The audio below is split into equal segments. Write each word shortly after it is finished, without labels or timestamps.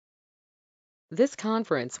This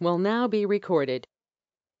conference will now be recorded.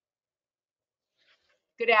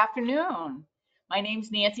 Good afternoon. My name's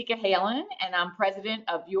Nancy Cahalan, and I'm president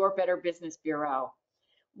of Your Better Business Bureau.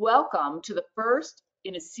 Welcome to the first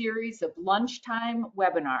in a series of lunchtime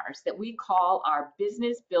webinars that we call our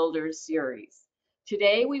Business Builders series.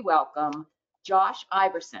 Today, we welcome Josh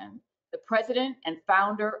Iverson, the president and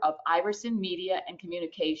founder of Iverson Media and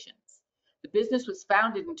Communications. The business was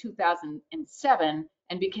founded in 2007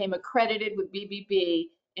 and became accredited with BBB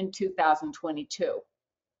in 2022.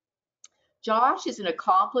 Josh is an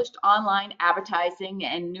accomplished online advertising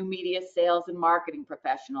and new media sales and marketing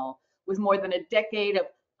professional with more than a decade of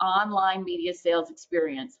online media sales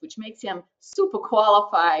experience, which makes him super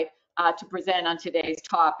qualified to present on today's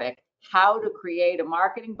topic, how to create a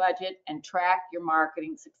marketing budget and track your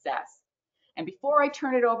marketing success. And before I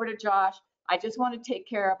turn it over to Josh, I just want to take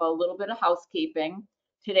care of a little bit of housekeeping.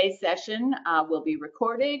 Today's session will be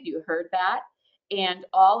recorded, you heard that, and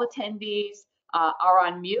all attendees are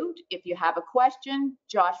on mute. If you have a question,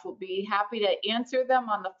 Josh will be happy to answer them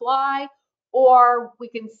on the fly, or we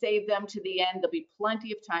can save them to the end. There'll be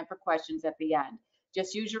plenty of time for questions at the end.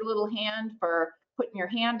 Just use your little hand for putting your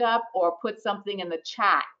hand up or put something in the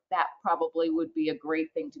chat. That probably would be a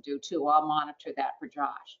great thing to do too. I'll monitor that for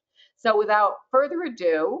Josh. So without further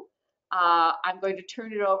ado, I'm going to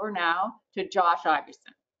turn it over now to Josh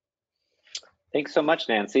Iverson. Thanks so much,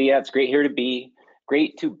 Nancy. Yeah, it's great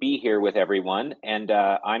to be here with everyone. And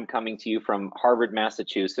I'm coming to you from Harvard,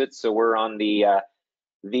 Massachusetts. So we're on the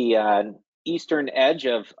eastern edge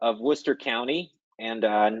of Worcester County, and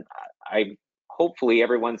I hopefully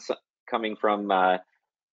everyone's coming from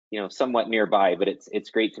somewhat nearby. But it's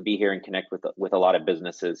great to be here and connect with a lot of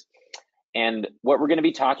businesses. And what we're going to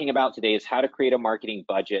be talking about today is how to create a marketing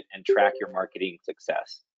budget and track your marketing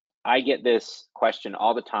success. I get this question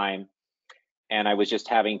all the time. And I was just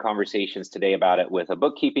having conversations today about it with a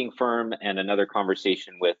bookkeeping firm and another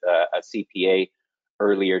conversation with a CPA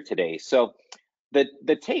earlier today. So the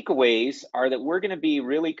takeaways are that we're going to be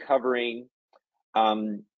really covering,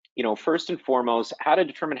 first and foremost, how to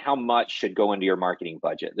determine how much should go into your marketing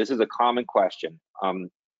budget. This is a common question.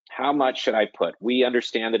 How much should I put? We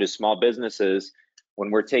understand that as small businesses,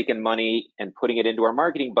 when we're taking money and putting it into our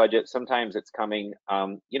marketing budget, sometimes it's coming,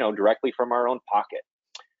 directly from our own pocket.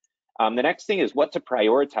 The next thing is what to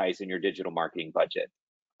prioritize in your digital marketing budget.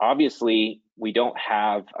 Obviously, we don't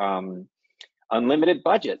have unlimited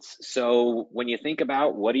budgets. So when you think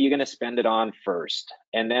about what are you going to spend it on first,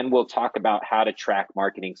 and then we'll talk about how to track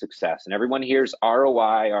marketing success. And everyone hears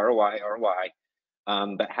ROI, ROI, ROI,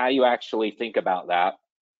 but how do you actually think about that?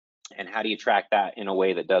 And how do you track that in a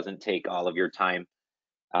way that doesn't take all of your time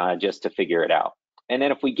just to figure it out? And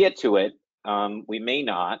then if we get to it, we may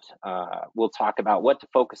not, we'll talk about what to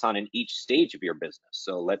focus on in each stage of your business.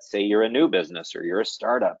 So let's say you're a new business or you're a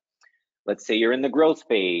startup. Let's say you're in the growth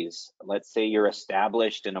phase. Let's say you're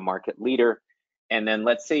established and a market leader. And then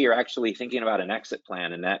let's say you're actually thinking about an exit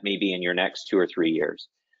plan, and that may be in your next 2 or 3 years.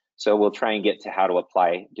 So we'll try and get to how to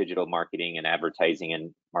apply digital marketing and advertising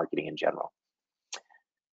and marketing in general.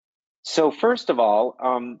 So first of all,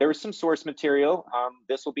 there's some source material.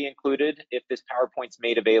 This will be included. If this PowerPoint's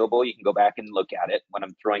made available, you can go back and look at it when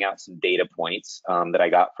I'm throwing out some data points that I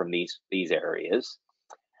got from these areas.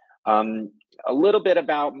 A little bit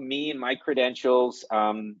about me and my credentials.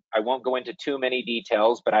 I won't go into too many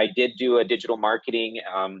details, but I did do a digital marketing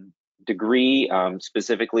degree,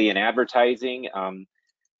 specifically in advertising,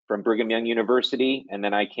 from Brigham Young University, and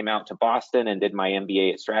then I came out to Boston and did my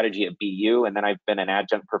MBA at strategy at BU, and then I've been an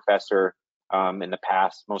adjunct professor in the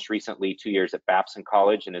past, most recently 2 years at Babson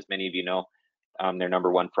College, and as many of you know, they're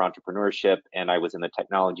 #1 for entrepreneurship, and I was in the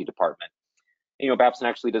technology department. Babson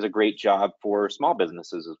actually does a great job for small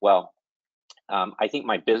businesses as well. I think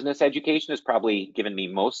my business education has probably given me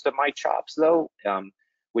most of my chops though,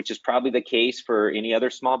 which is probably the case for any other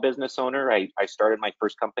small business owner. I started my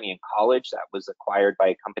first company in college that was acquired by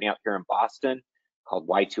a company out here in Boston called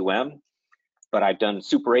Y2M. But I've done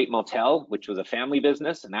Super 8 Motel, which was a family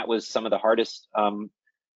business, and that was some of the hardest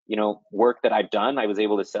work that I've done. I was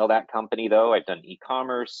able to sell that company though. I've done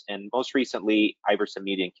e-commerce, and most recently Iverson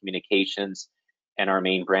Media and Communications, and our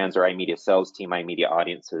main brands are iMedia Sales Team, iMedia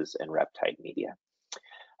Audiences, and Reptide Media.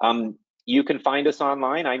 You can find us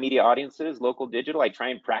online, iMedia Audiences, local digital. I try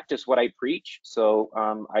and practice what I preach. So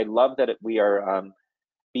I love that we are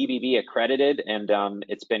BBB accredited, and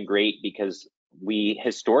it's been great because we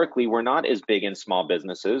historically were not as big in small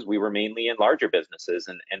businesses. We were mainly in larger businesses.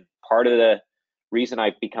 And part of the reason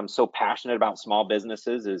I've become so passionate about small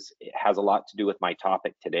businesses is it has a lot to do with my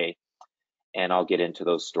topic today. and I'll get into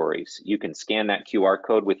those stories. You can scan that QR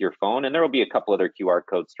code with your phone, and there will be a couple other QR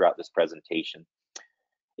codes throughout this presentation.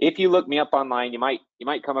 If you look me up online, you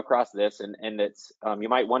might come across this, and it's you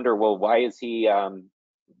might wonder, well, why is he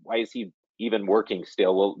even working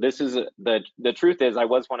still? Well, this is the truth is I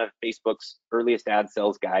was one of Facebook's earliest ad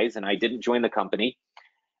sales guys, and I didn't join the company.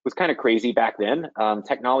 It was kind of crazy back then.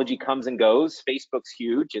 Technology comes and goes. Facebook's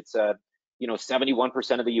huge. It's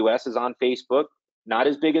 71% of the US is on Facebook. Not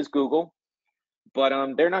as big as Google, but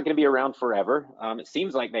they're not going to be around forever. It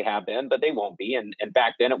seems like they have been, but they won't be. And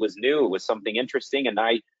back then it was new. It was something interesting, and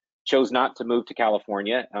I chose not to move to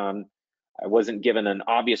California. I wasn't given an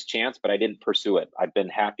obvious chance, but I didn't pursue it. I've been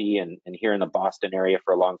happy and here in the Boston area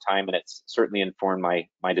for a long time, and it's certainly informed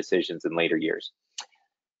my decisions in later years.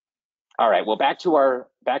 All right, well, back to our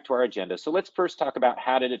agenda. So let's first talk about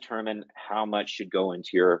how to determine how much should go into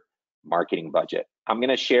your marketing budget. I'm going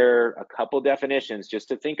to share a couple definitions just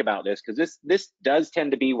to think about this, because this does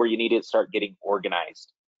tend to be where you need to start getting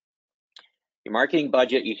organized. Your marketing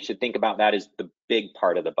budget, you should think about that as the big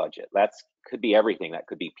part of the budget. That could be everything. That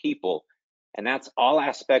could be people, and that's all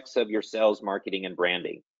aspects of your sales, marketing, and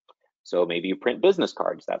branding. So maybe you print business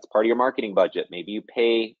cards. That's part of your marketing budget. Maybe you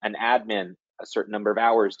pay an admin a certain number of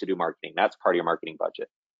hours to do marketing. That's part of your marketing budget.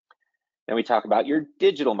 Then we talk about your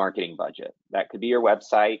digital marketing budget. That could be your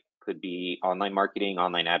website, could be online marketing,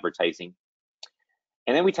 online advertising.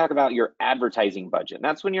 And then we talk about your advertising budget. And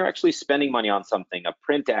that's when you're actually spending money on something, a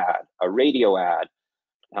print ad, a radio ad,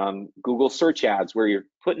 Google search ads, where you're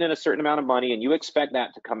putting in a certain amount of money and you expect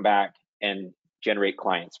that to come back and generate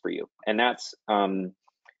clients for you. And that's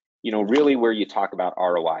really where you talk about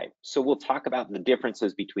ROI. So we'll talk about the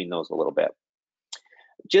differences between those a little bit.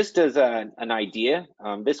 Just as an idea,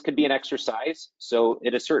 this could be an exercise. So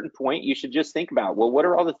at a certain point, you should just think about, well, what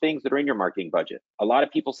are all the things that are in your marketing budget? A lot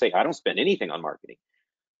of people say, I don't spend anything on marketing.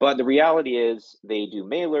 But the reality is they do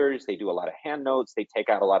mailers, they do a lot of hand notes, they take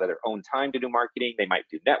out a lot of their own time to do marketing, they might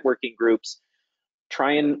do networking groups.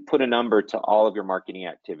 Try and put a number to all of your marketing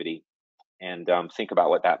activity and think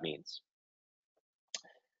about what that means.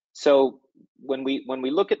 So when we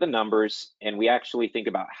look at the numbers and we actually think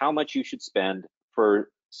about how much you should spend for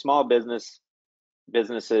small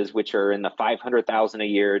businesses which are in the 500,000 a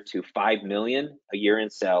year to 5 million a year in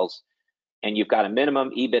sales, and you've got a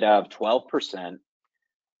minimum EBITDA of 12%,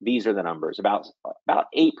 these are the numbers. About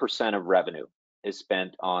 8% of revenue is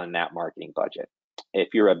spent on that marketing budget. If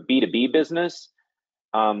you're a B2B business,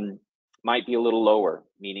 might be a little lower,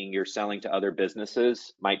 meaning you're selling to other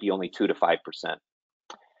businesses, might be only 2 to 5%.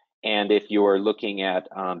 And if you're looking at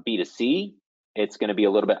B2C, it's going to be a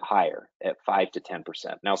little bit higher at 5 to 10%.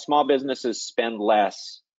 Now, small businesses spend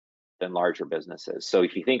less than larger businesses. So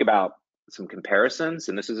if you think about some comparisons,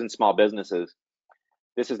 and this is in small businesses,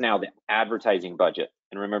 this is now the advertising budget.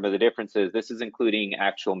 And remember, the difference is this is including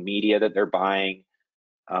actual media that they're buying,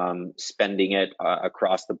 spending it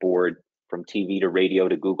across the board from TV to radio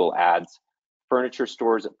to Google ads. Furniture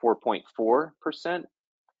stores at 4.4%,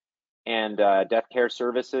 and death care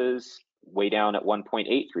services way down at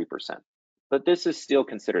 1.83%. But this is still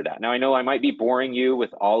considered that. Now, I know I might be boring you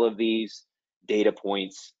with all of these data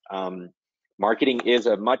points. Marketing is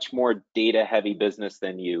a much more data-heavy business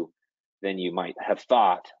than you might have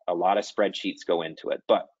thought. A lot of spreadsheets go into it,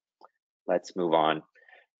 but let's move on.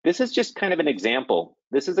 This is just kind of an example.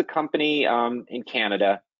 This is a company in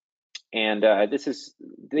Canada, and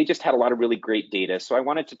they just had a lot of really great data. So I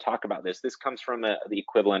wanted to talk about this. This comes from the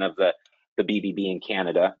equivalent of the BBB in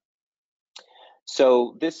Canada.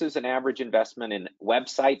 So this is an average investment in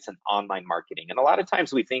websites and online marketing. And a lot of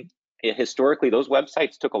times we think historically those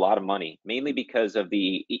websites took a lot of money, mainly because of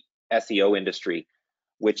the SEO industry,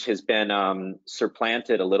 which has been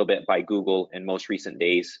supplanted a little bit by Google in most recent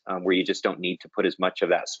days, where you just don't need to put as much of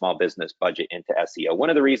that small business budget into SEO. One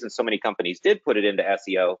of the reasons so many companies did put it into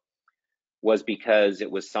SEO was because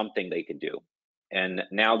it was something they could do. And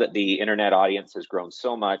now that the internet audience has grown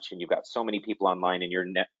so much and you've got so many people online in your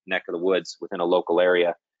neck of the woods within a local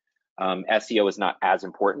area, SEO is not as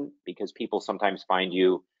important because people sometimes find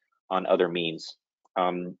you on other means.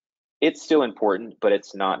 It's still important, but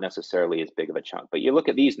it's not necessarily as big of a chunk. But you look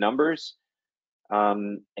at these numbers,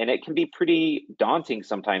 and it can be pretty daunting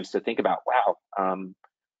sometimes to think about, wow,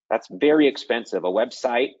 that's very expensive. A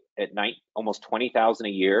website at almost 20,000 a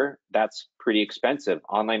year, that's pretty expensive.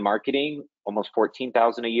 Online marketing, almost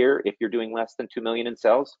 14,000 a year if you're doing less than 2 million in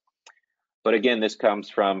sales. But again, this comes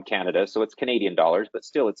from Canada, so it's Canadian dollars, but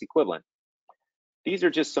still it's equivalent. These are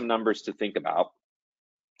just some numbers to think about.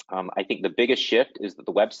 I think the biggest shift is that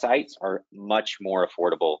the websites are much more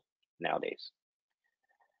affordable nowadays.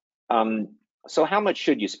 So how much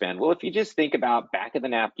should you spend? Well, if you just think about back of the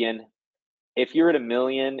napkin, if you're at $1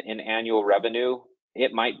 million in annual revenue,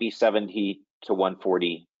 it might be 70 to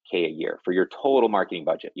 140K a year for your total marketing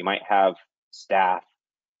budget. You might have staff,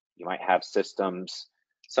 you might have systems.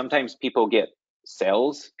 Sometimes people get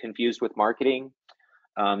sales confused with marketing.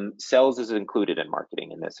 Sales is included in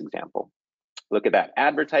marketing in this example. Look at that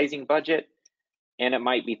advertising budget, and it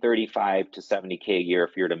might be 35 to 70K a year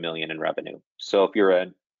if you're at $1 million in revenue. So if you're a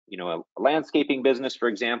landscaping business, for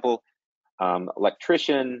example,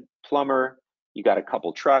 electrician, plumber, you got a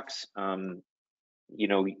couple trucks,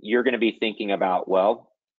 you're going to be thinking about,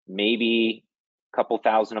 well, maybe a couple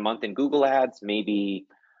thousand a month in Google ads, maybe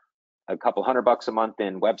a couple $100 a month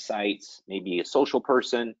in websites, maybe a social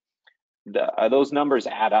person. Those numbers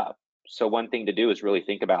add up. So one thing to do is really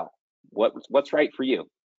think about what's right for you.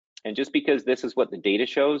 And just because this is what the data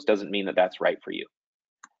shows doesn't mean that that's right for you.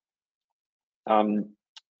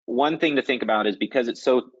 One thing to think about is because it's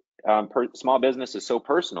so small business is so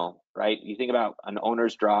personal, right? You think about an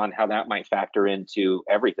owner's draw and how that might factor into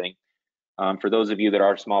everything. For those of you that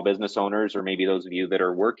are small business owners, or maybe those of you that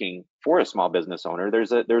are working for a small business owner,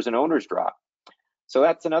 there's an owner's draw. So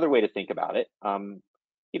that's another way to think about it.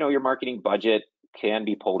 Your marketing budget can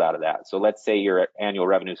be pulled out of that. So let's say your annual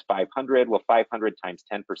revenue is 500. Well, 500 times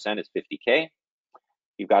 10% is 50K.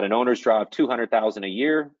 You've got an owner's draw of 200,000 a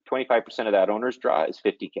year. 25% of that owner's draw is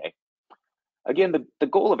 50K. Again, the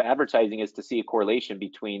goal of advertising is to see a correlation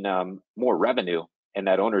between more revenue and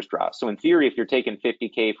that owner's draw. So in theory, if you're taking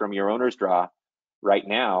 50K from your owner's draw right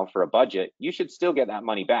now for a budget, you should still get that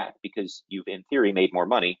money back because you've in theory made more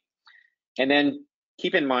money. And then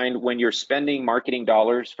keep in mind, when you're spending marketing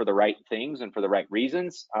dollars for the right things and for the right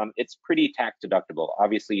reasons, it's pretty tax deductible.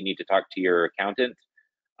 Obviously, you need to talk to your accountant,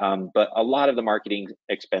 but a lot of the marketing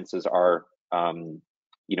expenses are,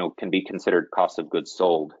 can be considered cost of goods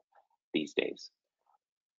sold these days.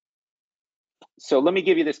 So let me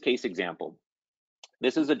give you this case example.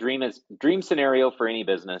 This is a dream scenario for any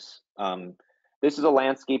business. This is a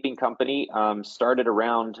landscaping company, started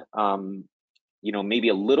around maybe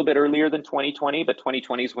a little bit earlier than 2020, but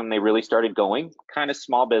 2020 is when they really started going. Kind of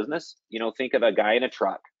small business. Think of a guy in a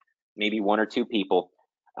truck, maybe one or two people,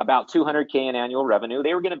 about 200K in annual revenue.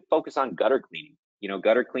 They were going to focus on gutter cleaning.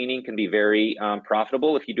 Gutter cleaning can be very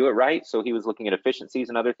profitable if you do it right. So he was looking at efficiencies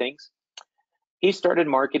and other things. He started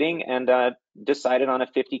marketing and decided on a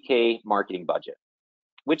 50K marketing budget,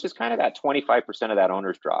 which is kind of that 25% of that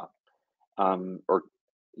owner's draw, or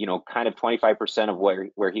kind of 25% of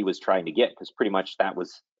where he was trying to get, because pretty much that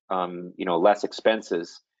was less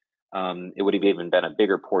expenses. It would have even been a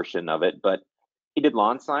bigger portion of it, but he did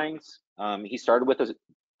lawn signs. He started with a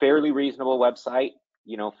fairly reasonable website,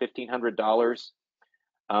 $1,500,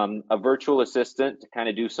 a virtual assistant to kind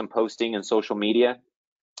of do some posting and social media.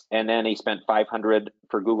 And then he spent $500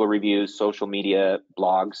 for Google reviews, social media,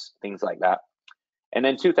 blogs, things like that. And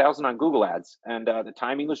then $2,000 on Google ads. And the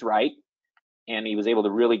timing was right. And he was able to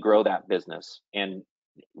really grow that business. And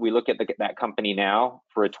we look at that company now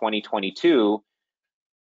for a 2022,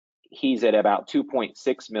 he's at about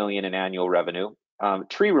 2.6 million in annual revenue.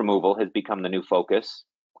 Tree removal has become the new focus.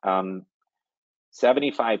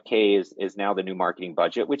 75K is now the new marketing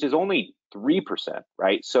budget, which is only 3%,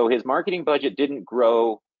 right? So his marketing budget didn't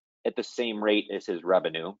grow at the same rate as his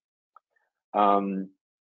revenue. Lawn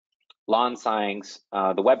signs,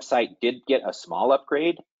 the website did get a small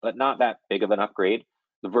upgrade, but not that big of an upgrade.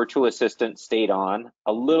 The virtual assistant stayed on,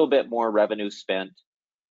 a little bit more revenue spent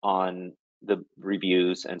on the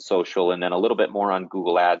reviews and social, and then a little bit more on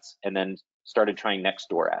Google ads, and then started trying next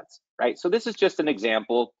door ads, right? So this is just an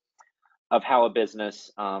example of how a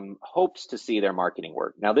business hopes to see their marketing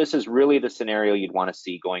work. Now, this is really the scenario you'd want to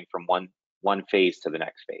see going from one phase to the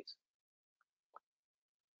next phase.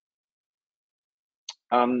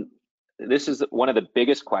 This is one of the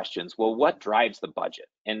biggest questions. Well, what drives the budget?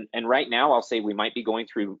 And right now, I'll say we might be going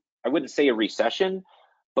through, I wouldn't say a recession,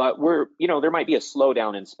 but there might be a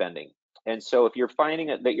slowdown in spending. And so if you're finding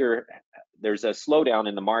that there's a slowdown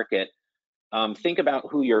in the market, think about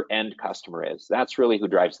who your end customer is. That's really who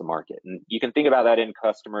drives the market. And you can think about that end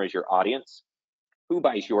customer as your audience. Who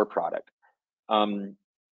buys your product?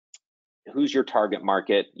 Who's your target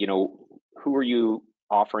market? Who are you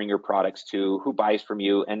offering your products to? Who buys from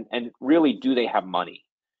you? And really, do they have money,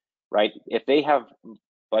 right? If they have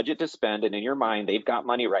budget to spend, and in your mind they've got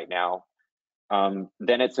money right now,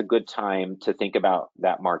 then it's a good time to think about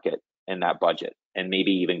that market and that budget, and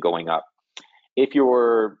maybe even going up. If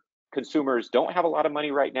your consumers don't have a lot of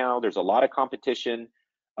money right now, there's a lot of competition,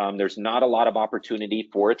 there's not a lot of opportunity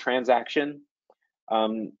for a transaction.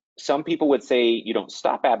 Some people would say you don't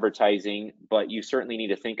stop advertising, but you certainly need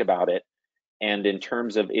to think about it. And in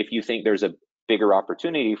terms of if you think there's a bigger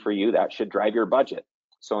opportunity for you, that should drive your budget.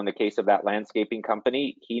 So in the case of that landscaping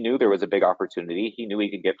company, he knew there was a big opportunity. He knew he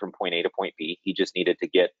could get from point A to point B. He just needed to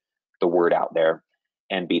get the word out there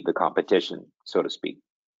and beat the competition, so to speak.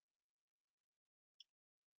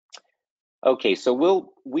 Okay, so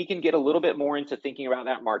we can get a little bit more into thinking about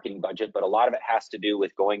that marketing budget, but a lot of it has to do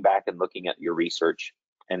with going back and looking at your research,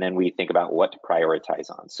 and then we think about what to prioritize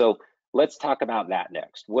on. So let's talk about that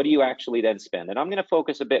next. What do you actually then spend? And I'm going to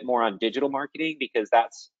focus a bit more on digital marketing because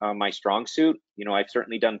that's my strong suit. You know, I've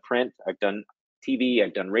certainly done print, I've done TV,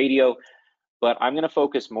 I've done radio, but I'm going to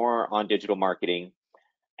focus more on digital marketing,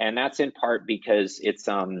 and that's in part because it's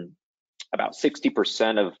about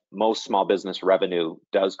 60% of most small business revenue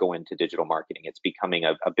does go into digital marketing. It's becoming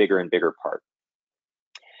a bigger and bigger part.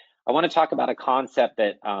 I want to talk about a concept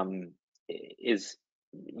that is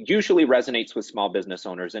usually resonates with small business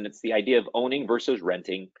owners, and it's the idea of owning versus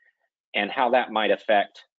renting and how that might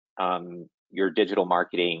affect your digital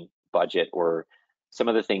marketing budget or some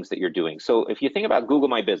of the things that you're doing. So if you think about Google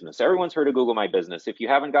My Business, everyone's heard of Google My Business. If you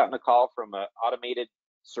haven't gotten a call from an automated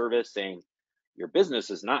service saying your business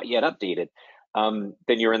is not yet updated,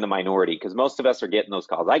 then you're in the minority, because most of us are getting those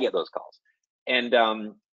calls. I get those calls.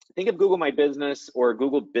 And think of Google My Business or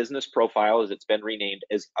Google Business Profile, as it's been renamed,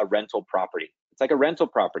 as a rental property. It's like a rental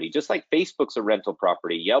property, just like Facebook's a rental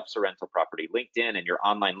property, Yelp's a rental property, LinkedIn and your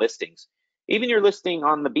online listings. Even your listing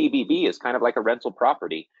on the BBB is kind of like a rental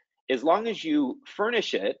property. As long as you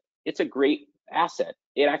furnish it, it's a great asset.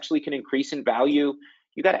 It actually can increase in value.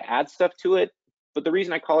 You got to add stuff to it. But the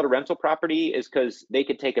reason I call it a rental property is because they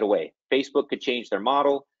could take it away. Facebook could change their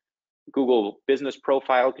model. Google Business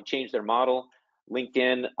Profile could change their model.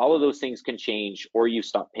 LinkedIn, all of those things can change, or you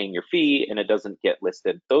stop paying your fee and it doesn't get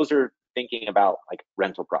listed. Those are thinking about like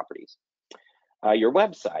rental properties. Your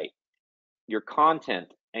website, your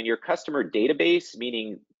content, and your customer database,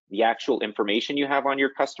 meaning the actual information you have on your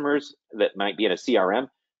customers that might be in a CRM,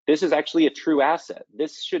 this is actually a true asset.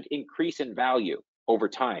 This should increase in value over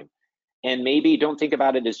time. And maybe don't think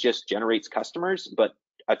about it as just generates customers, but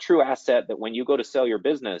a true asset that when you go to sell your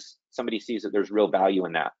business, somebody sees that there's real value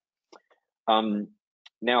in that.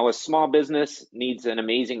 Now, a small business needs an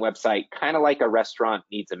amazing website, kind of like a restaurant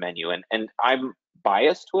needs a menu. And I'm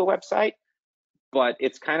biased to a website, but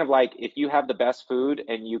it's kind of like if you have the best food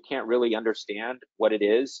and you can't really understand what it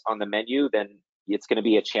is on the menu, then it's going to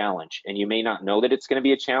be a challenge. And you may not know that it's going to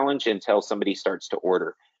be a challenge until somebody starts to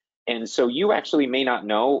order. And so you actually may not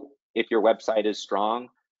know if your website is strong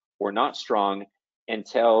or not strong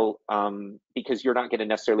until because you're not going to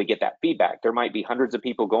necessarily get that feedback. There might be hundreds of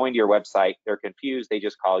people going to your website, they're confused, they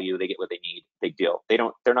just call you, they get what they need, big deal. They're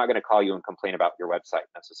not going to call you and complain about your website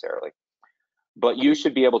necessarily. But you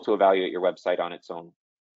should be able to evaluate your website on its own.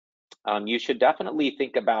 You should definitely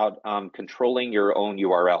think about controlling your own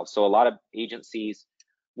URL. So a lot of agencies,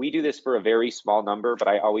 we do this for a very small number, but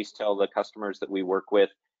I always tell the customers that we work with,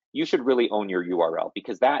 you should really own your URL,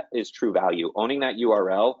 because that is true value. Owning that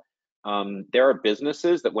URL, there are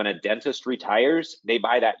businesses that when a dentist retires, they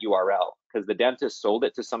buy that URL because the dentist sold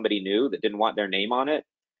it to somebody new that didn't want their name on it.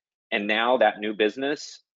 And now that new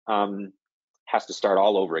business has to start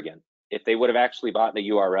all over again. If they would have actually bought the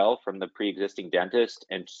URL from the pre-existing dentist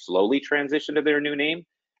and slowly transitioned to their new name,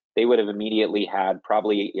 they would have immediately had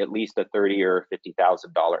probably at least a $30,000 or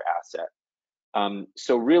 $50,000 asset.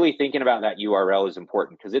 So really thinking about that URL is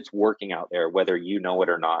important because it's working out there, whether you know it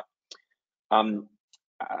or not.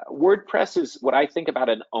 WordPress is what I think about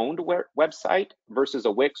an owned website versus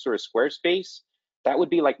a Wix or a Squarespace. That would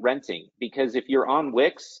be like renting, because if you're on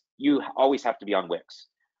Wix, you always have to be on Wix.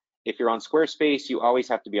 If you're on Squarespace, you always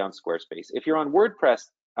have to be on Squarespace. If you're on WordPress,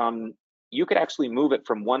 you could actually move it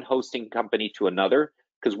from one hosting company to another,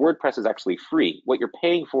 because WordPress is actually free. What you're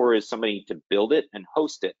paying for is somebody to build it and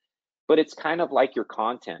host it, but it's kind of like your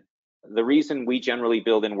content. The reason we generally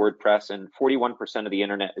build in WordPress, and 41% of the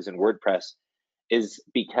internet is in WordPress, is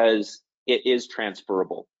because it is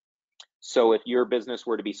transferable. So if your business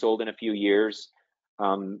were to be sold in a few years,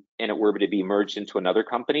 and it were to be merged into another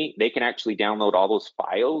company, they can actually download all those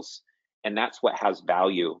files, and that's what has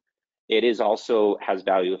value. It is also has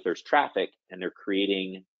value if there's traffic and they're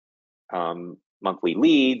creating monthly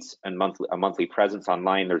leads and a monthly presence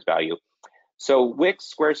online, there's value. So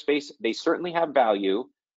Wix, Squarespace, they certainly have value.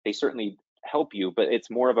 They certainly help you, but it's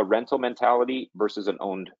more of a rental mentality versus an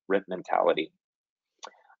owned rent mentality.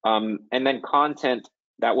 And then content,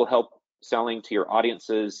 that will help selling to your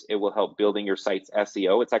audiences. It will help building your site's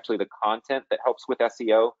SEO. It's actually the content that helps with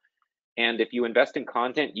SEO. And if you invest in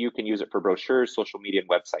content, you can use it for brochures, social media, and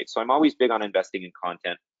websites. So I'm always big on investing in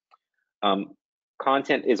content.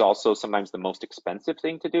 Content is also sometimes the most expensive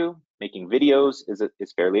thing to do. Making videos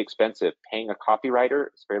is fairly expensive. Paying a copywriter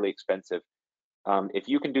is fairly expensive. If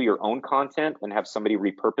you can do your own content and have somebody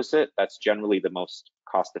repurpose it, that's generally the most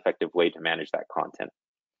cost-effective way to manage that content.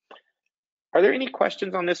 Are there any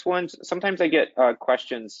questions on this one? Sometimes I get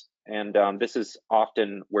questions, and this is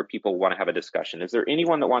often where people want to have a discussion. Is there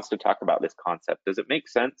anyone that wants to talk about this concept? Does it make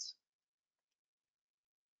sense?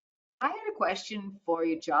 I had a question for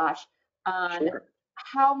you, Josh, on Sure.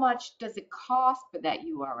 how much does it cost for that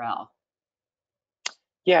URL?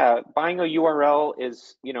 Yeah, buying a URL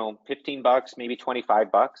is, 15 bucks, maybe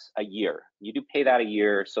 25 bucks a year. You do pay that a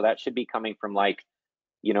year, so that should be coming from like,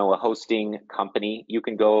 a hosting company. You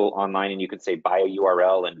can go online and you can say buy a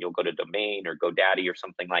URL and you'll go to Domain or GoDaddy or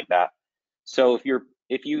something like that. So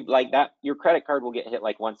if you like that, your credit card will get hit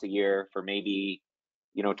like once a year for maybe,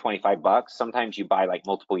 25 bucks. Sometimes you buy like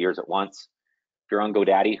multiple years at once. If you're on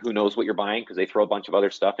GoDaddy, who knows what you're buying because they throw a bunch of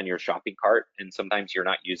other stuff in your shopping cart, and sometimes you're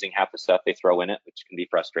not using half the stuff they throw in it, which can be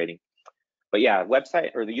frustrating. But yeah,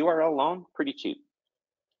 website or the URL alone, pretty cheap.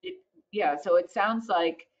 Yeah, so it sounds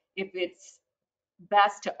like if it's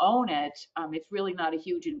best to own it, it's really not a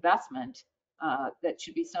huge investment. That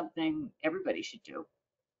should be something everybody should do.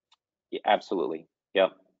 Yeah, absolutely.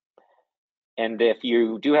 Yep. And if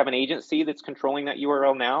you do have an agency that's controlling that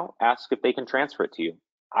URL now, ask if they can transfer it to you.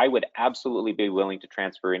 I would absolutely be willing to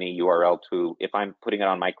transfer any URL to, if I'm putting it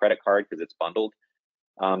on my credit card because it's bundled,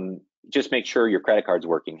 just make sure your credit card's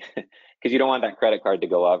working because you don't want that credit card to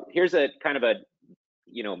go up. Here's a kind of a,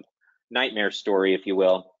 nightmare story, if you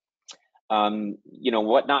will.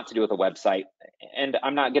 What not to do with a website. And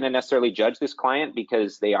I'm not going to necessarily judge this client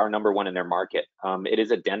because they are number one in their market. It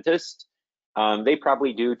is a dentist. They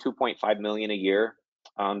probably do 2.5 million a year.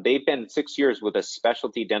 They've been 6 years with a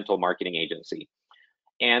specialty dental marketing agency.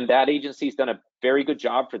 And that agency's done a very good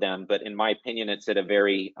job for them, but in my opinion, it's at a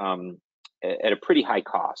pretty high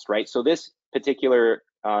cost, right? So this particular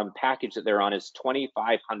package that they're on is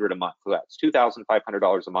 $2,500 a month. So that's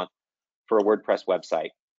 $2,500 a month for a WordPress website.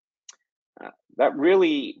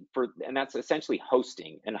 And that's essentially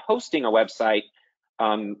hosting. And hosting a website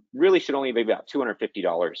really should only be about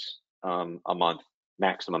 $250 a month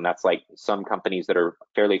maximum. That's like some companies that are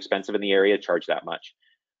fairly expensive in the area charge that much.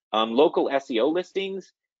 Local SEO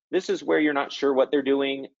listings, this is where you're not sure what they're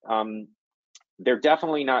doing. They're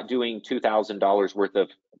definitely not doing $2,000 worth of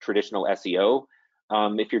traditional SEO.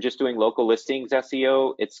 If you're just doing local listings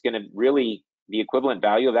SEO, it's going to really, the equivalent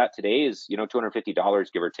value of that today is,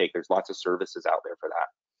 $250, give or take. There's lots of services out there for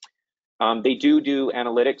that. They do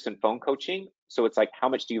analytics and phone coaching. So it's like, how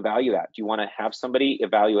much do you value that? Do you want to have somebody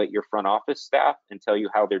evaluate your front office staff and tell you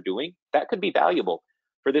how they're doing? That could be valuable.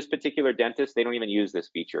 For this particular dentist, they don't even use this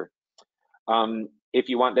feature. If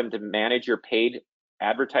you want them to manage your paid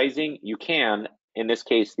advertising, you can. In this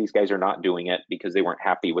case, these guys are not doing it because they weren't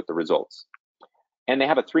happy with the results. And they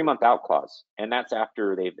have a 3-month out clause, and that's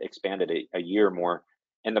after they've expanded a year more.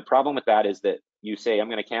 And the problem with that is that you say, I'm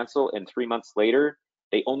going to cancel, and 3 months later,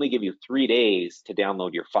 they only give you 3 days to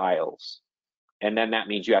download your files. And then that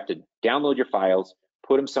means you have to download your files,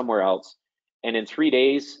 put them somewhere else. And in 3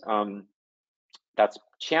 days, that's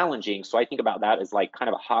challenging. So I think about that as like kind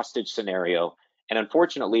of a hostage scenario. And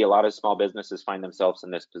unfortunately, a lot of small businesses find themselves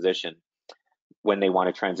in this position when they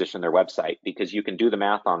want to transition their website, because you can do the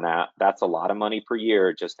math on that. That's a lot of money per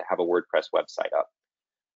year just to have a WordPress website up.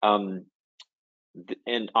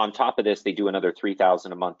 And on top of this, they do another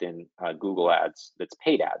 $3,000 a month in Google ads. That's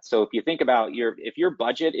paid ads. So if you think about if your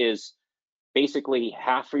budget is basically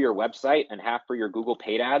half for your website and half for your Google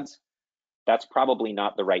paid ads, that's probably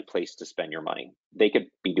not the right place to spend your money. They could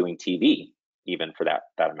be doing TV even for that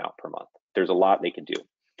amount per month. There's a lot they could do.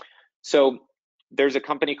 So there's a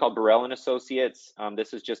company called Burrell and Associates.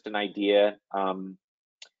 This is just an idea.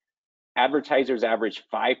 Advertisers average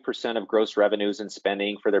 5% of gross revenues and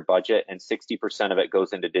spending for their budget, and 60% of it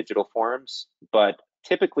goes into digital forms, but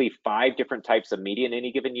typically 5 different types of media in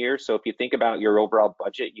any given year. So if you think about your overall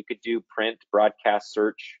budget, you could do print, broadcast,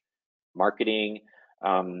 search, marketing,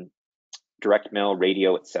 direct mail,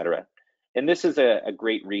 radio, etc. And this is a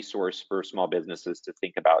great resource for small businesses to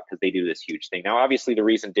think about because they do this huge thing. Now, obviously, the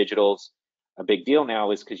reason digital's a big deal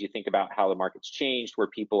now is because you think about how the market's changed, where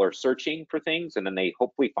people are searching for things and then they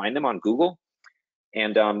hopefully find them on Google.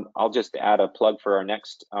 And I'll just add a plug for our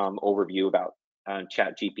next overview about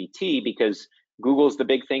ChatGPT, because Google's the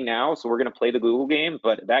big thing now. So we're going to play the Google game,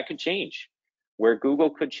 but that could change, where Google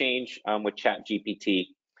could change with ChatGPT.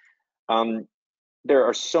 There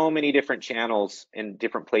are so many different channels and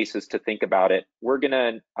different places to think about it. We're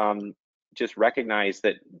going to just recognize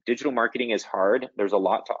that digital marketing is hard. There's a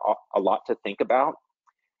lot to think about.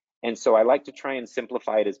 And so I like to try and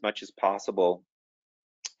simplify it as much as possible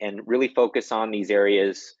and really focus on these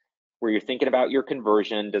areas where you're thinking about your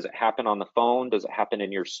conversion. Does it happen on the phone? Does it happen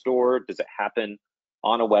in your store? Does it happen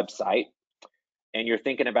on a website? And you're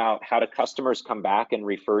thinking about how do customers come back and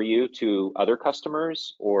refer you to other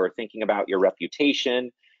customers, or thinking about your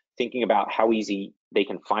reputation, thinking about how easy they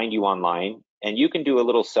can find you online. And you can do a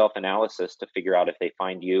little self-analysis to figure out if they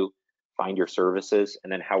find you, find your services,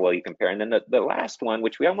 and then how well you compare. And then the last one,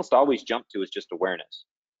 which we almost always jump to, is just awareness.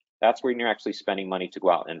 That's when you're actually spending money to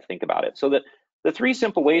go out and think about it. So the three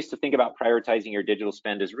simple ways to think about prioritizing your digital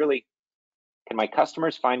spend is really, can my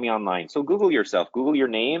customers find me online? So Google yourself, Google your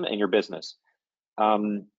name and your business.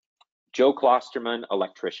 Joe Klosterman,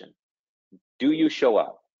 electrician. Do you show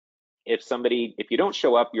up? If you don't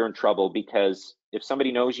show up, you're in trouble, because if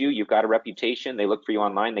somebody knows you, you've got a reputation, they look for you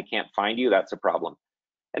online, they can't find you, that's a problem.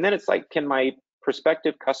 And then it's like, can my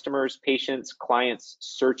prospective customers, patients, clients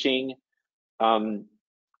searching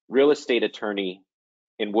real estate attorney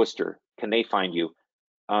in Worcester, can they find you?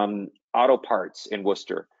 Auto parts in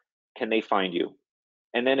Worcester, can they find you?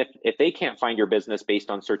 And then if they can't find your business based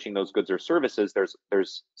on searching those goods or services,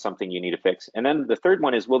 there's something you need to fix. And then the third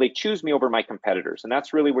one is, will they choose me over my competitors? And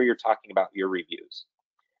that's really where you're talking about your reviews.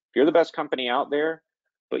 If you're the best company out there,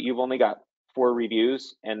 but you've only got 4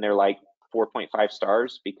 reviews and they're like 4.5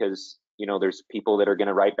 stars, because there's people that are going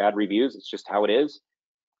to write bad reviews, it's just how it is.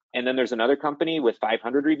 And then there's another company with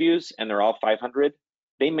 500 reviews and they're all 500.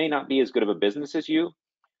 They may not be as good of a business as you,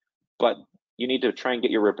 but you need to try and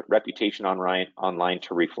get your reputation online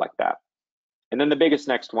to reflect that. And then the biggest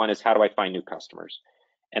next one is, how do I find new customers?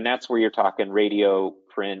 And that's where you're talking radio,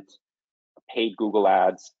 print, paid Google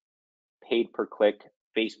ads, paid per click,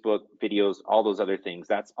 Facebook videos, all those other things.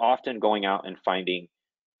 That's often going out and finding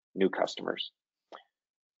new customers.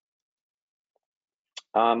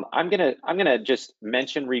 I'm gonna just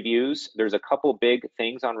mention reviews. There's a couple big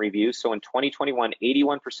things on reviews. So in 2021,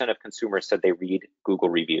 81% of consumers said they read Google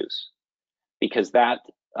reviews, because that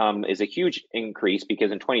is a huge increase,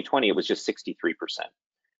 because in 2020 it was just 63%.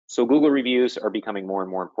 So Google reviews are becoming more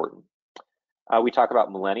and more important. We talk about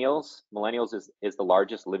millennials. Millennials is the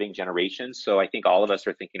largest living generation. So I think all of us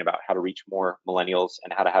are thinking about how to reach more millennials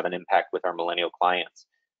and how to have an impact with our millennial clients.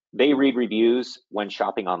 They read reviews when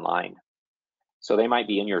shopping online. So they might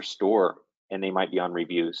be in your store and they might be on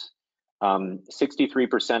reviews.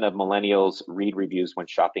 63% of millennials read reviews when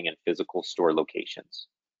shopping in physical store locations.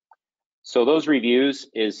 So those reviews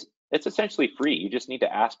it's essentially free. You just need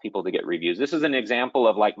to ask people to get reviews. This is an example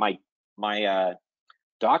of, like, my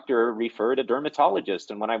doctor referred a dermatologist,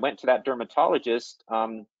 and when I went to that dermatologist,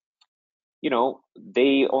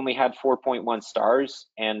 they only had 4.1 stars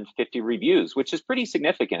and 50 reviews, which is pretty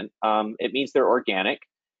significant. It means they're organic.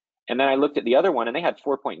 And then I looked at the other one and they had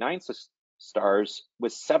 4.9 stars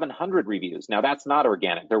with 700 reviews. Now that's not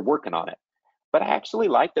organic, they're working on it. But I actually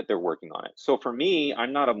like that they're working on it. So for me,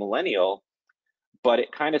 I'm not a millennial, but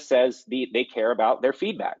it kind of says they care about their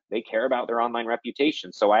feedback. They care about their online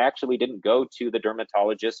reputation. So I actually didn't go to the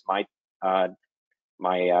dermatologist my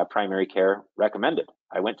primary care recommended.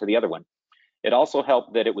 I went to the other one. It also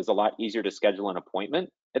helped that it was a lot easier to schedule an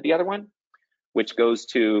appointment at the other one, which goes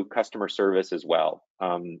to customer service as well.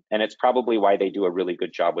 And it's probably why they do a really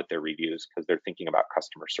good job with their reviews, because they're thinking about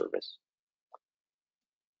customer service.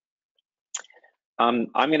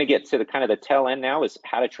 I'm going to get to the kind of the tail end now, is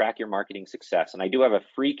how to track your marketing success. And I do have a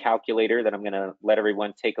free calculator that I'm going to let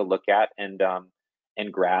everyone take a look at and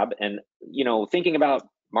grab. And thinking about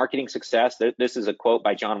marketing success, this is a quote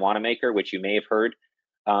by John Wanamaker, which you may have heard.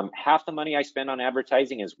 Half the money I spend on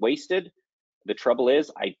advertising is wasted. The trouble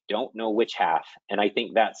is, I don't know which half. And I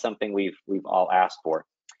think that's something we've all asked for.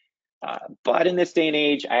 But in this day and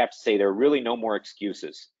age, I have to say there are really no more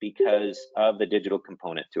excuses because of the digital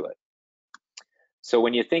component to it. So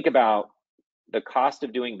when you think about the cost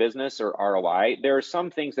of doing business, or ROI, there are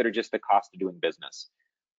some things that are just the cost of doing business.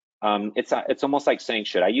 It's almost like saying,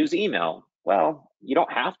 should I use email? Well, you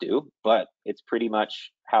don't have to, but it's pretty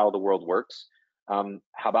much how the world works. How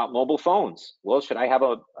about mobile phones? Well, should I have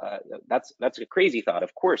that's a crazy thought.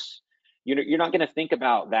 Of course, you're not going to think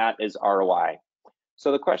about that as ROI.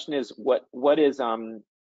 So the question is, what is how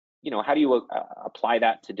do you apply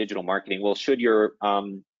that to digital marketing? Well, should your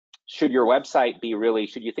website be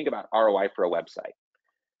should you think about ROI for a website,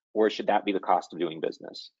 or should that be the cost of doing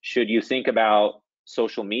business? Should you think about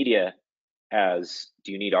social media as,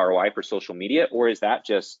 do you need ROI for social media, or is that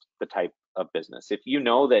just the type of business? If you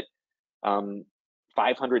know that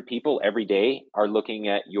 500 people every day are looking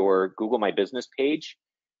at your Google My Business page,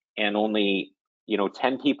 and only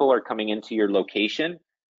 10 people are coming into your location,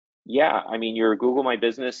 yeah, I mean, your Google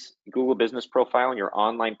Business profile and your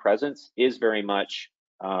online presence is very much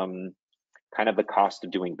kind of the cost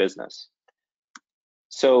of doing business.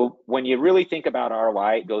 So when you really think about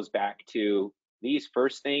ROI, it goes back to these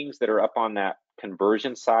first things that are up on that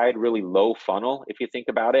conversion side, really low funnel, if you think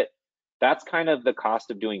about it. That's kind of the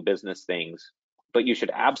cost of doing business things. But you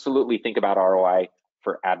should absolutely think about ROI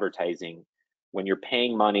for advertising when you're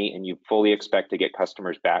paying money and you fully expect to get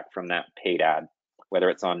customers back from that paid ad, whether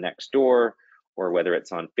it's on Nextdoor or whether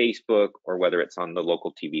it's on Facebook or whether it's on the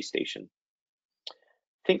local TV station.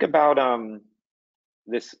 Think about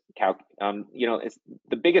this it's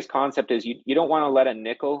the biggest concept is you don't want to let a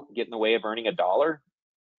nickel get in the way of earning a dollar,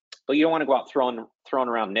 but you don't want to go out throwing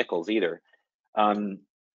around nickels either.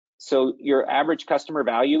 So your average customer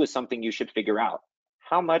value is something you should figure out.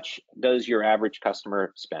 How much does your average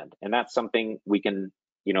customer spend? And that's something we can,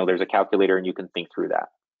 there's a calculator and you can think through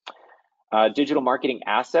that. Digital marketing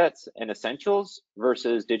assets and essentials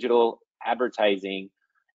versus digital advertising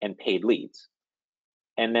and paid leads.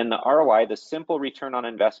 And then the ROI, the simple return on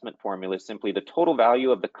investment formula, is simply the total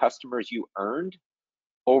value of the customers you earned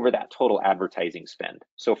over that total advertising spend.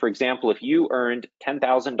 So for example, if you earned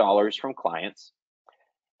 $10,000 from clients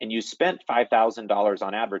and you spent $5,000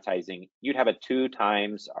 on advertising, you'd have a 2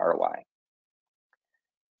 times ROI.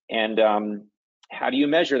 And how do you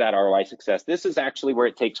measure that ROI success? This is actually where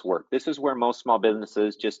it takes work. This is where most small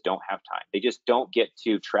businesses just don't have time. They just don't get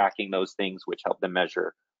to tracking those things which help them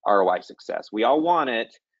measure ROI success. We all want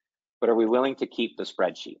it, but are we willing to keep the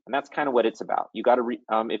spreadsheet? And that's kind of what it's about. You got to,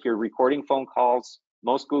 if you're recording phone calls,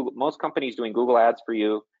 most companies doing Google ads for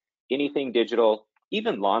you, anything digital,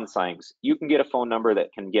 even lawn signs, you can get a phone number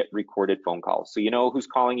that can get recorded phone calls. So you know who's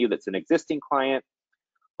calling you that's an existing client,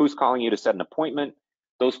 who's calling you to set an appointment.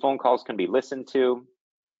 Those phone calls can be listened to.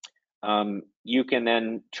 You can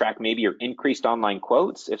then track maybe your increased online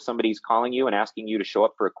quotes. If somebody's calling you and asking you to show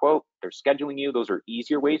up for a quote, they're scheduling you. Those are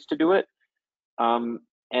easier ways to do it.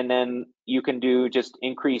 And then you can do just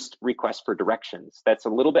increased requests for directions. That's a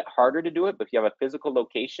little bit harder to do it, but if you have a physical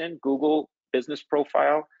location, Google Business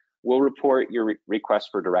Profile will report your requests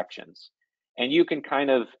for directions. And you can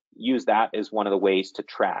kind of use that as one of the ways to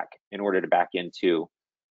track in order to back into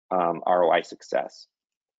ROI success.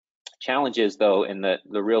 Challenges though, and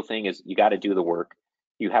the real thing is you got to do the work.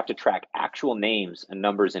 You have to track actual names and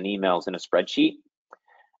numbers and emails in a spreadsheet.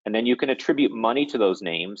 And then you can attribute money to those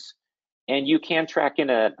names. And you can track in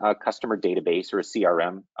a customer database or a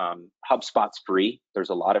CRM. HubSpot's free. There's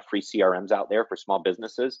a lot of free CRMs out there for small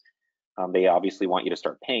businesses. They obviously want you to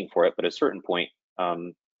start paying for it, but at a certain point,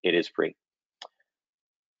 it is free.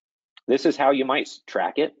 This is how you might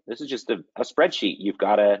track it. This is just a spreadsheet. You've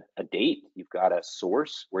got a date, you've got a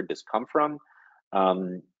source, where'd this come from,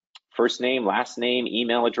 first name, last name,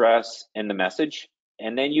 email address, and the message.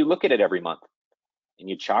 And then you look at it every month and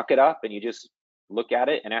you chalk it up and you just look at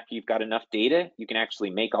it. And after you've got enough data, you can actually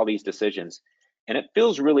make all these decisions. And it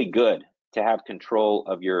feels really good to have control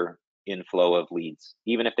of your inflow of leads,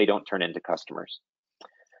 even if they don't turn into customers.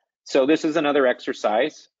 So this is another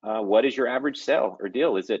exercise. What is your average sale or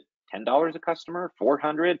deal? Is it $10 a customer,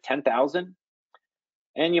 400, 10,000?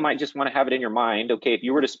 And you might just want to have it in your mind, okay, if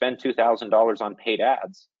you were to spend $2,000 on paid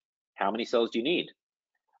ads, how many sales do you need?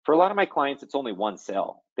 For a lot of my clients, it's only one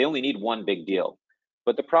sale. They only need one big deal.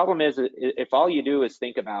 But the problem is, if all you do is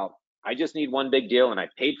think about, I just need one big deal and I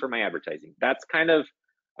paid for my advertising, that's kind of,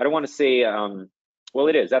 I don't want to say, well,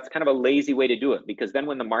 it is. That's kind of a lazy way to do it, because then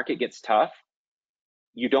when the market gets tough,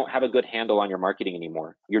 you don't have a good handle on your marketing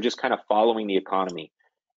anymore. You're just kind of following the economy.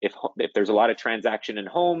 If there's a lot of transaction in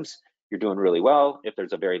homes, you're doing really well. If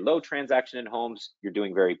there's a very low transaction in homes, you're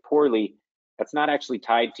doing very poorly. That's not actually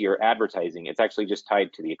tied to your advertising. It's actually just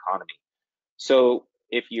tied to the economy. So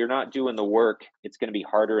if you're not doing the work, it's going to be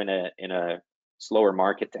harder in a slower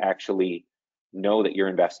market to actually know that you're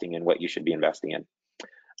investing in what you should be investing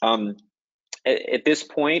in. At this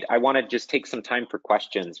point, I want to just take some time for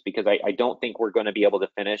questions, because I don't think we're going to be able to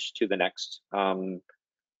finish to the next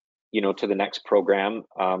to the next program.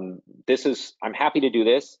 I'm happy to do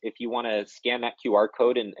this. If you want to scan that QR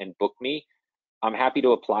code and book me, I'm happy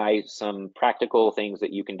to apply some practical things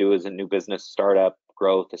that you can do as a new business startup,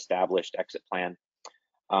 growth, established, exit plan.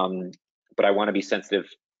 But I want to be sensitive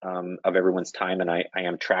of everyone's time, and I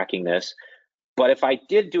am tracking this. But if I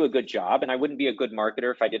did do a good job, and I wouldn't be a good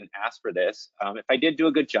marketer if I didn't ask for this, if I did do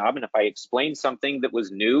a good job and if I explained something that was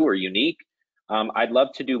new or unique, I'd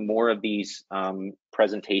love to do more of these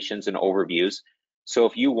presentations and overviews. So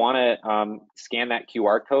if you want to scan that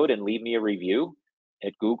QR code and leave me a review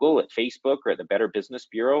at Google, at Facebook, or at the Better Business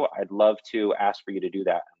Bureau, I'd love to ask for you to do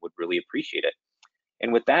that. I would really appreciate it.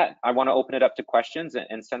 And with that, I want to open it up to questions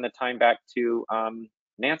and send the time back to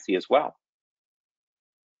Nancy as well.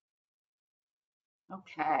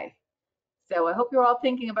 Okay. So I hope you're all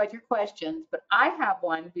thinking about your questions, but I have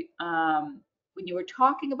one. When you were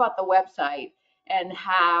talking about the website and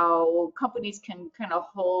how companies can kind of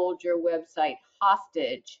hold your website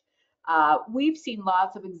hostage, we've seen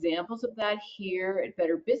lots of examples of that here at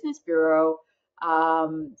Better Business Bureau,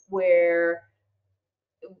 where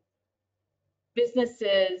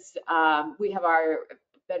businesses, we have our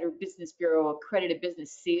Better Business Bureau accredited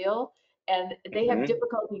business seal, and they have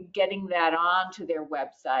difficulty getting that onto their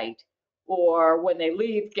website, or when they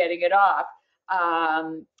leave, getting it off.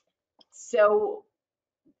 So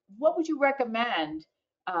what would you recommend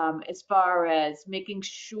as far as making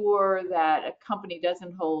sure that a company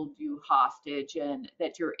doesn't hold you hostage and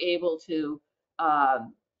that you're able to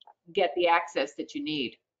get the access that you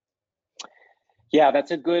need? Yeah,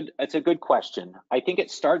 that's a good question. I think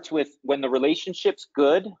it starts with when the relationship's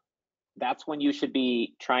good, that's when you should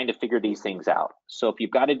be trying to figure these things out. So if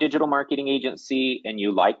you've got a digital marketing agency and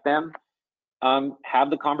you like them, have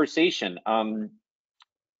the conversation.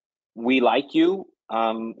 We like you.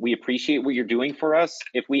 We appreciate what you're doing for us.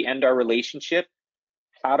 If we end our relationship,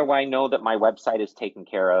 how do I know that my website is taken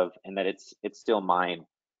care of and that it's still mine?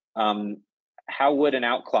 How would an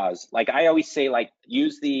out clause, like I always say, like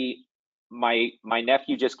use the my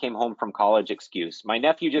nephew just came home from college excuse. My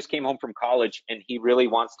nephew just came home from college and he really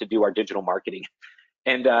wants to do our digital marketing.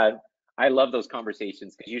 And I love those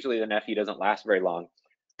conversations because usually the nephew doesn't last very long.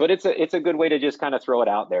 But it's a good way to just kind of throw it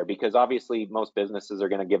out there, because obviously most businesses are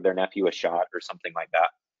going to give their nephew a shot or something like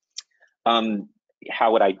that.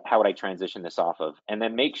 How would I transition this off of? And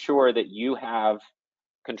then make sure that you have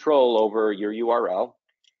control over your URL.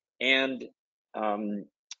 And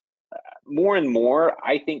more and more,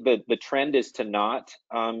 I think that the trend is to not,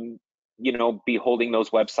 be holding those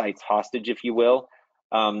websites hostage, if you will.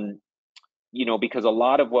 Because a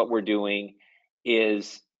lot of what we're doing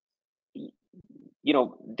is,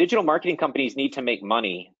 digital marketing companies need to make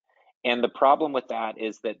money. And the problem with that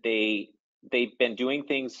is that they've been doing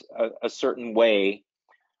things a certain way.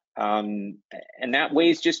 And that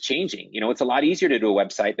way is just changing. It's a lot easier to do a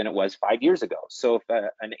website than it was 5 years ago. So if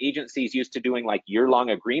an agency is used to doing like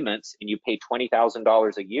year-long agreements and you pay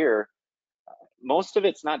 $20,000 a year, most of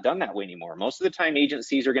it's not done that way anymore. Most of the time,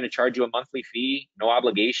 agencies are going to charge you a monthly fee, no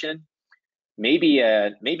obligation. Maybe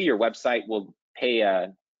your website will pay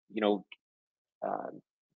 $100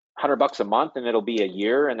 a month and it'll be a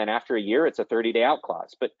year, and then after a year it's a 30-day out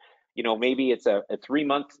clause. But maybe it's a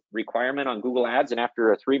 3-month requirement on Google Ads, and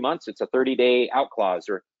after 3 months it's a 30-day out clause.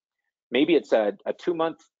 Or maybe it's a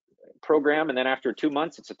 2-month program, and then after 2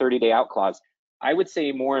 months it's a 30-day out clause. I would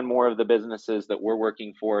say more and more of the businesses that we're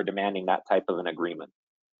working for are demanding that type of an agreement.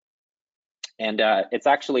 And it's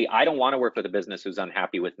actually, I don't want to work with a business who's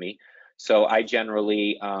unhappy with me. So I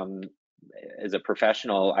generally, as a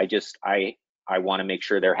professional, I want to make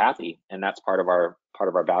sure they're happy, and that's part of our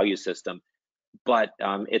value system. But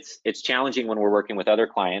it's challenging when we're working with other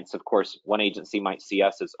clients. Of course, one agency might see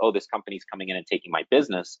us as, oh, this company's coming in and taking my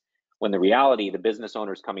business, when the reality, the business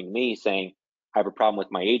owner is coming to me saying, I have a problem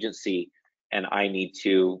with my agency and I need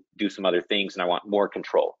to do some other things and I want more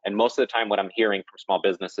control. And most of the time what I'm hearing from small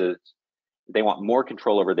businesses, they want more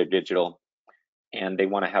control over their digital, and they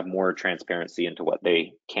want to have more transparency into what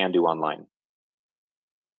they can do online.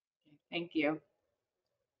 Thank you.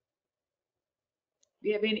 Do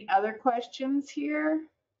you have any other questions here?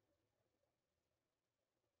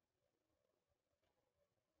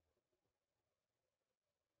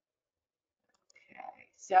 Okay,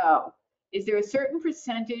 so is there a certain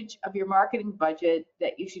percentage of your marketing budget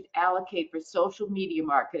that you should allocate for social media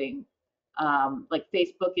marketing, like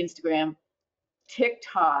Facebook, Instagram,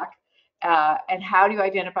 TikTok, and how do you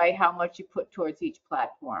identify how much you put towards each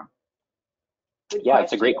platform? Good Yeah, question.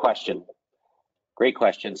 it's a great question. Great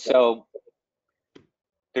question. So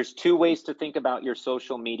there's 2 ways to think about your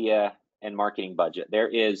social media and marketing budget. There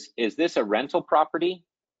is this a rental property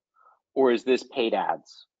or is this paid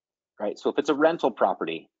ads, right? So if it's a rental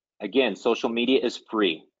property, again, social media is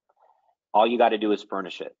free. All you got to do is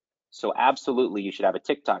furnish it. So absolutely, you should have a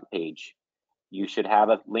TikTok page. You should have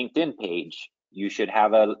a LinkedIn page. You should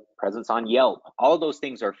have a presence on Yelp. All of those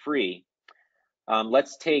things are free.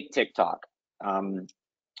 Let's take TikTok.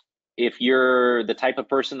 If you're the type of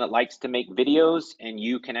person that likes to make videos and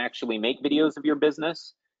you can actually make videos of your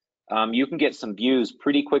business, you can get some views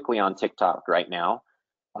pretty quickly on TikTok right now.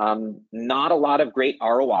 Not a lot of great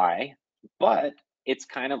ROI, but it's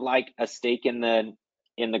kind of like a stake in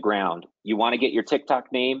the ground. You want to get your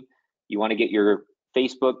TikTok name, you want to get your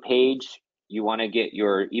Facebook page, you want to get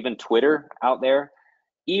your even Twitter out there.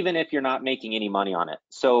 even if you're not making any money on it.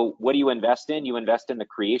 So what do you invest in? You invest in the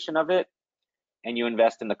creation of it, and you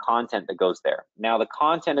invest in the content that goes there. Now, the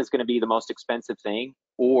content is going to be the most expensive thing,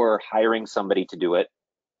 or hiring somebody to do it.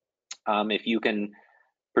 If you can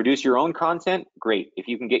produce your own content, great. If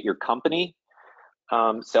you can get your company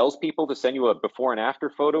salespeople to send you a before and after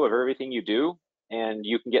photo of everything you do, and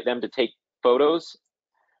you can get them to take photos,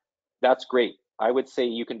 that's great. I would say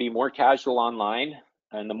you can be more casual online,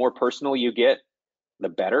 and the more personal you get, the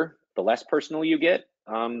better. The less personal you get,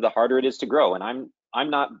 the harder it is to grow. And I'm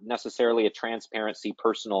not necessarily a transparency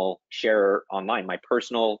personal sharer online. My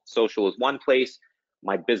personal social is one place,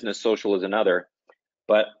 my business social is another.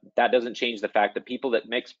 But that doesn't change the fact that people that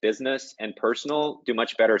mix business and personal do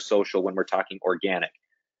much better social when we're talking organic.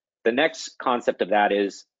 The next concept of that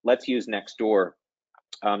is, let's use Nextdoor.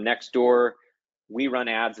 Nextdoor, we run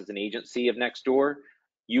ads as an agency of Nextdoor.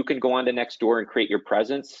 You can go onto Nextdoor and create your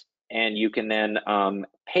presence, and you can then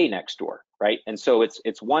pay Nextdoor, right? And so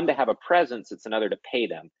it's one to have a presence, it's another to pay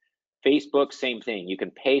them. Facebook, same thing. You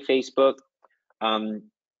can pay Facebook.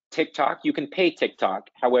 TikTok, you can pay TikTok.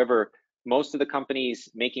 However, most of the companies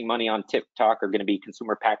making money on TikTok are going to be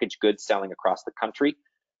consumer packaged goods selling across the country.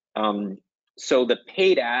 So the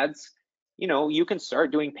paid ads, you can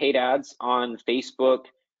start doing paid ads on Facebook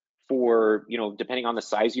for, depending on the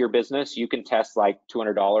size of your business, you can test like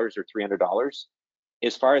 $200 or $300.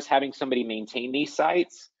 As far as having somebody maintain these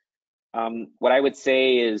sites, what I would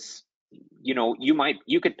say is,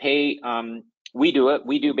 you could pay, we do it.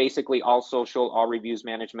 We do basically all social, all reviews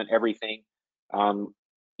management, everything,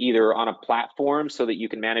 either on a platform so that you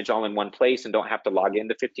can manage all in one place and don't have to log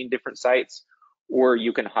into 15 different sites, or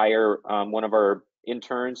you can hire one of our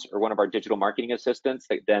interns or one of our digital marketing assistants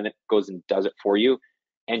that then goes and does it for you.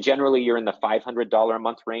 And generally you're in the $500 a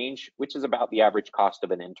month range, which is about the average cost of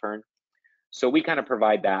an intern. So we kind of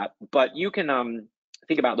provide that, but you can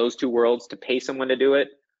think about those two worlds. To pay someone to do it,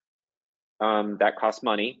 that costs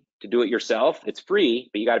money. To do it yourself, it's free,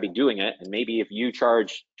 but you got to be doing it. And maybe if you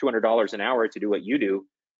charge $200 an hour to do what you do,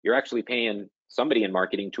 you're actually paying somebody in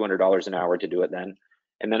marketing $200 an hour to do it then.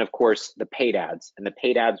 And then of course the paid ads, and the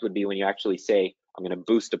paid ads would be when you actually say, I'm going to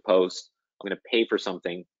boost a post, I'm going to pay for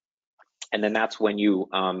something. And then that's when you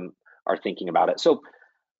are thinking about it. So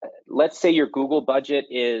let's say your Google budget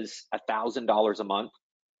is $1,000 a month.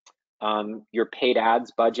 Your paid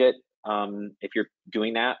ads budget, if you're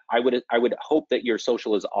doing that, I would hope that your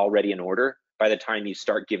social is already in order by the time you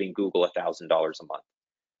start giving Google $1,000 a month.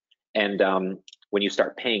 And when you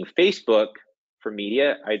start paying Facebook for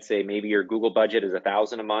media, I'd say maybe your Google budget is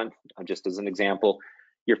 $1,000 a month, just as an example.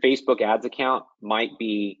 Your Facebook ads account might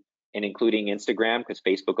be, and including Instagram, because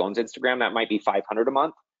Facebook owns Instagram, that might be $500 a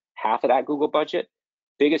month, half of that Google budget.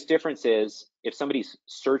 Biggest difference is if somebody's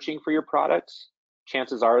searching for your products,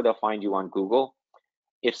 chances are they'll find you on Google.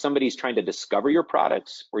 If somebody's trying to discover your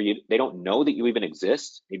products, or they don't know that you even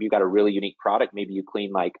exist, maybe you've got a really unique product, maybe you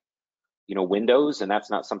clean like, windows, and that's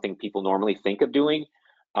not something people normally think of doing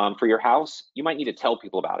for your house, you might need to tell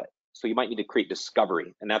people about it. So you might need to create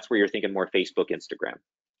discovery, and that's where you're thinking more Facebook, Instagram.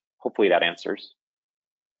 Hopefully that answers.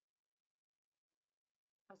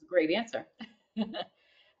 That's a great answer.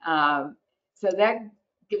 So that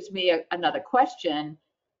gives me another question.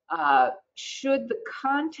 Should the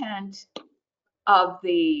content of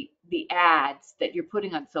the ads that you're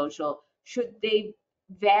putting on social, should they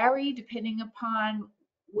vary depending upon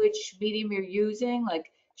which medium you're using? Like,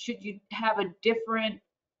 should you have a different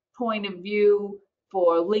point of view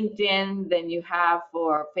for LinkedIn than you have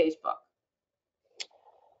for Facebook?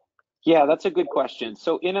 Yeah, that's a good question.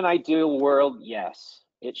 So in an ideal world, yes,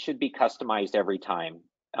 it should be customized every time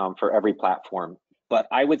for every platform. But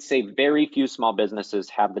I would say very few small businesses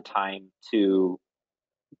have the time to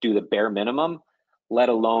do the bare minimum, let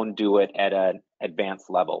alone do it at an advanced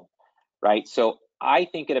level, right? So I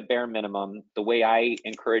think at a bare minimum, the way I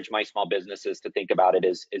encourage my small businesses to think about it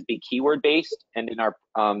is be keyword based. And in our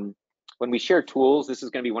when we share tools, this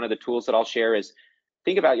is going to be one of the tools that I'll share, is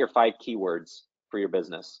think about your 5 keywords for your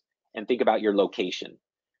business and think about your location.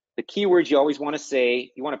 The keywords you always want to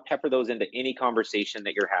say, you want to pepper those into any conversation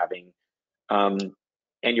that you're having.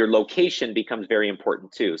 And your location becomes very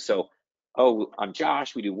important too. So, oh, I'm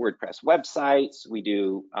Josh, we do WordPress websites, we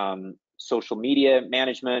do social media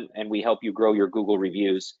management, and we help you grow your Google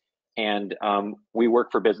reviews. And we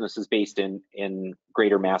work for businesses based in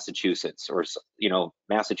greater Massachusetts, or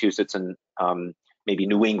Massachusetts and maybe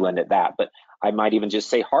New England at that. But I might even just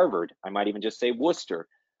say Harvard. I might even just say Worcester.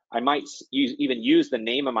 I might even use the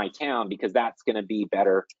name of my town, because that's going to be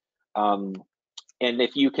better. And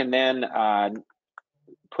if you can then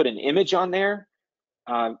put an image on there,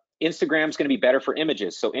 Instagram's going to be better for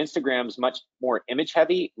images. So Instagram's much more image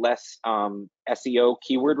heavy, less SEO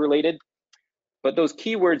keyword related. But those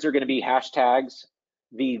keywords are going to be hashtags.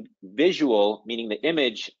 The visual, meaning the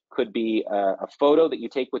image, could be a photo that you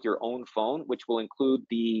take with your own phone, which will include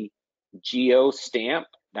the geo stamp,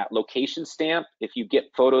 that location stamp. If you get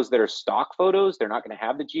photos that are stock photos, they're not going to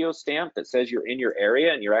have the geo stamp that says you're in your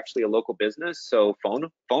area and you're actually a local business. So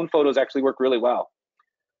phone photos actually work really well.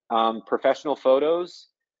 Professional photos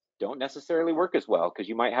don't necessarily work as well because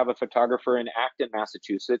you might have a photographer in Acton,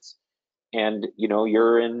 Massachusetts, and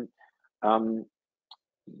you're in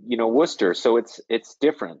Worcester, so it's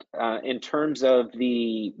different. In terms of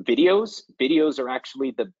the videos are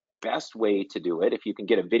actually the best way to do it. If you can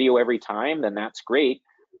get a video every time, then that's great.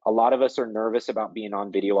 A lot of us are nervous about being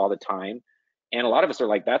on video all the time, and a lot of us are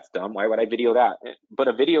like, that's dumb, why would I video that? But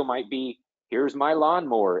a video might be, here's my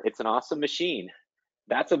lawnmower, it's an awesome machine.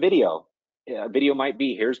 That's a video. A video might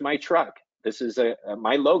be, here's my truck, this is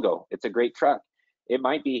my logo, it's a great truck. It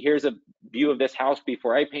might be, here's a view of this house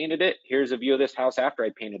before I painted it, here's a view of this house after I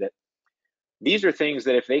painted it. These are things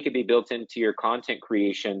that if they could be built into your content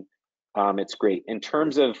creation, it's great. In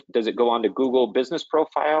terms of, does it go on to Google Business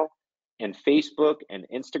Profile and Facebook and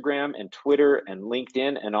Instagram and Twitter and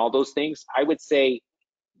LinkedIn and all those things? I would say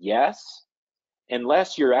yes,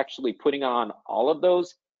 unless you're actually putting on all of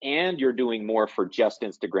those and you're doing more for just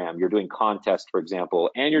Instagram. You're doing contests, for example,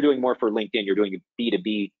 and you're doing more for LinkedIn. You're doing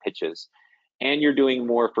B2B pitches, and you're doing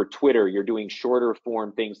more for Twitter. You're doing shorter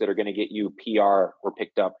form things that are going to get you PR or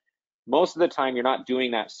picked up. Most of the time, you're not doing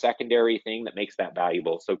that secondary thing that makes that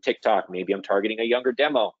valuable. So TikTok, maybe I'm targeting a younger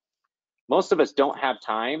demo. Most of us don't have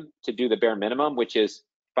time to do the bare minimum, which is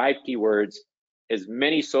 5 keywords, as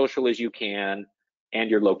many social as you can, and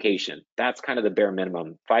your location. That's kind of the bare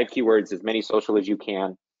minimum. 5 keywords, as many social as you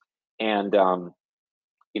can, and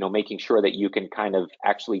making sure that you can kind of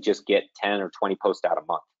actually just get 10 or 20 posts out a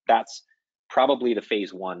month. That's probably the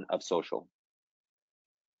phase 1 of social.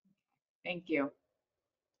 Thank you.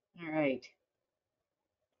 All right.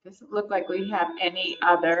 Doesn't look like we have any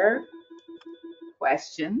other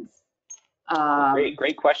questions.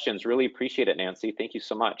 Great questions. Really appreciate it, Nancy. Thank you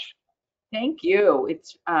so much. Thank you.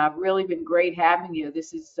 It's really been great having you.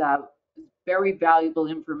 This is very valuable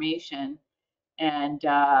information. And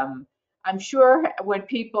I'm sure when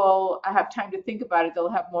people have time to think about it, they'll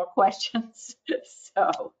have more questions.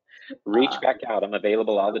 So reach back out. I'm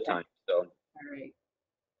available all the time. So. All right.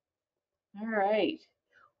 All right.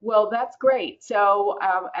 Well, that's great. So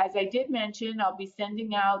as I did mention, I'll be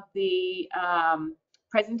sending out the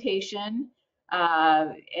presentation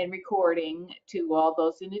and recording to all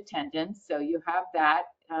those in attendance. So you have that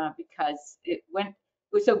because it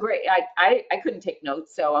was so great. I couldn't take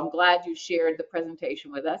notes, so I'm glad you shared the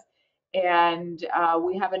presentation with us. And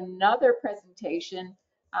we have another presentation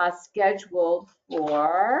scheduled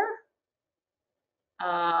for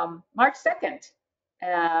March 2nd.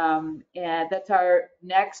 And that's our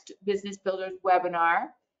next Business Builders webinar.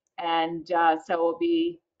 And so it'll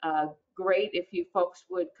be great if you folks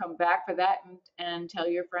would come back for that and tell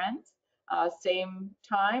your friends. Same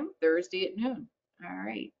time, Thursday at noon. All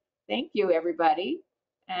right. Thank you, everybody.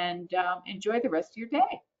 And enjoy the rest of your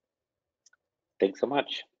day. Thanks so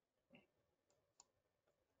much.